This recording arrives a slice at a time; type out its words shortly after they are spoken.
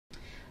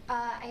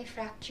I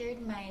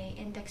fractured my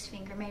index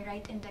finger, my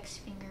right index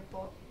finger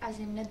po. As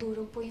in,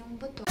 nadurog po yung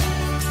buto.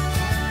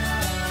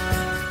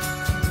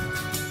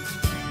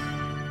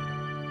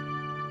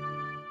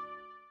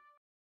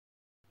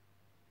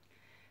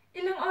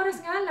 Ilang oras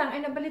nga lang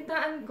ay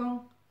nabalitaan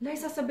kong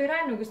Liza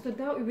Soberano gusto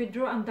daw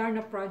i-withdraw ang Darna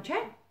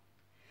project?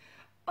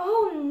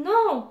 Oh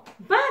no!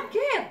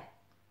 Bakit?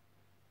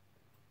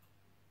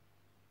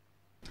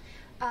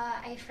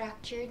 I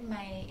fractured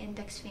my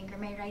index finger,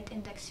 my right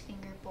index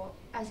finger po.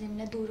 As in,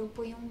 nadurog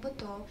po yung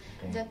buto,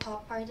 the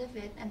top part of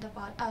it and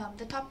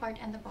the top part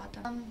and the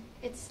bottom.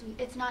 It's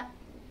not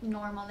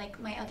normal like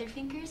my other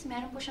fingers.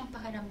 Meron po siyang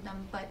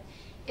pakiramdam, but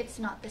it's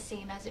not the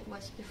same as it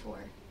was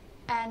before.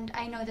 And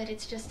I know that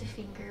it's just a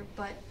finger,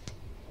 but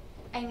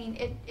I mean,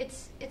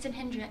 it's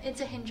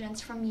a hindrance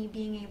from me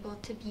being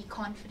able to be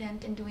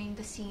confident in doing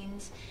the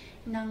scenes.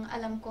 Nang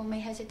alam ko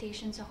may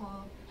hesitations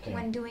ako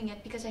when doing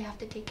it because I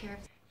have to take care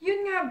of.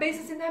 Yun nga,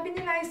 based sa sinabi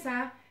ni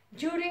Liza,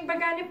 during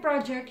Bagani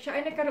project, siya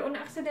ay nagkaroon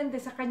ng accedente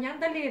sa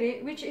kanyang daliri,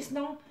 which is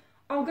nung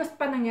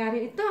August pa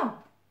nangyari ito.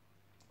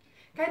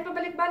 Kahit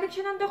pabalik-balik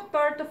siya ng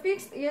doktor to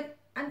fix it,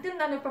 until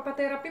na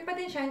nagpapatherapy pa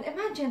din siya, and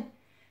imagine,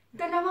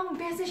 2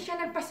 beses siya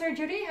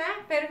nagpa-surgery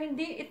ha, pero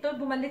hindi ito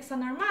bumalik sa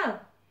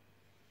normal.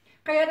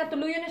 Kaya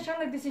natuluyan na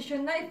siyang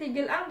nagdesisyon na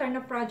itigil ang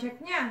Darna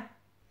project niya.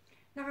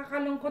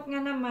 Nakakalungkot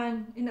nga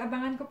naman,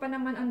 inaabangan ko pa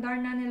naman ang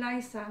Darna ni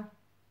Liza.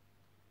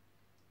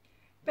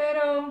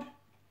 Pero,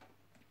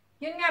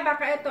 yun nga,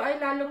 baka ito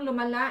ay lalong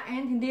lumala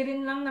and hindi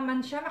rin lang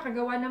naman siya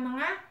makagawa ng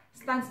mga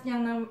stunts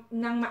niya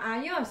ng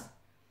maayos.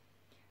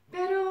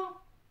 Pero,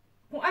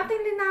 kung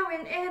ating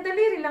linawin,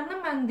 daliri lang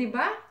naman, di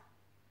ba?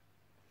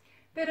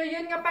 Pero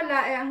yun nga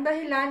pala, ang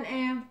dahilan,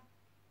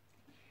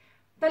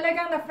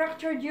 talagang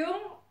na-fractured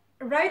yung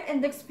right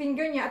index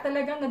finger niya at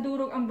talagang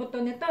nadurog ang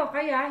buto nito.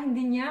 Kaya,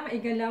 hindi niya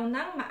maigalaw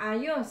ng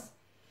maayos.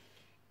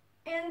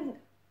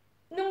 And,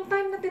 nung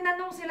time na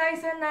tinanong si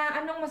Liza na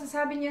anong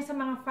masasabi niya sa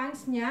mga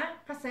fans niya,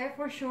 kasi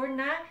for sure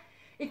na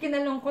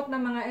ikinalungkot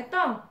na mga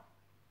ito.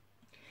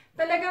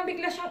 Talagang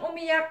bigla siyang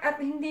umiyak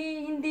at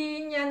hindi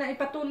niya na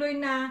ipatuloy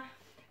na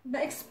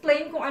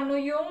explain kung ano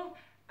yung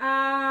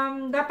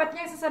dapat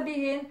niyang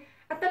sasabihin.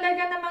 At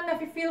talaga namang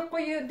nafe-feel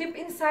ko yung deep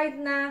inside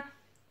na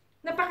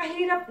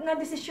napakahirap na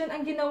desisyon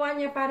ang ginawa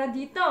niya para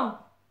dito.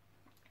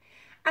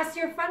 As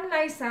your fan,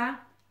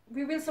 Liza,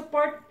 we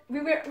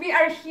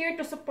are here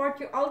to support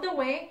you all the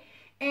way.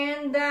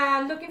 And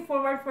looking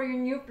forward for your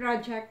new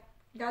project.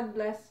 God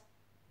bless.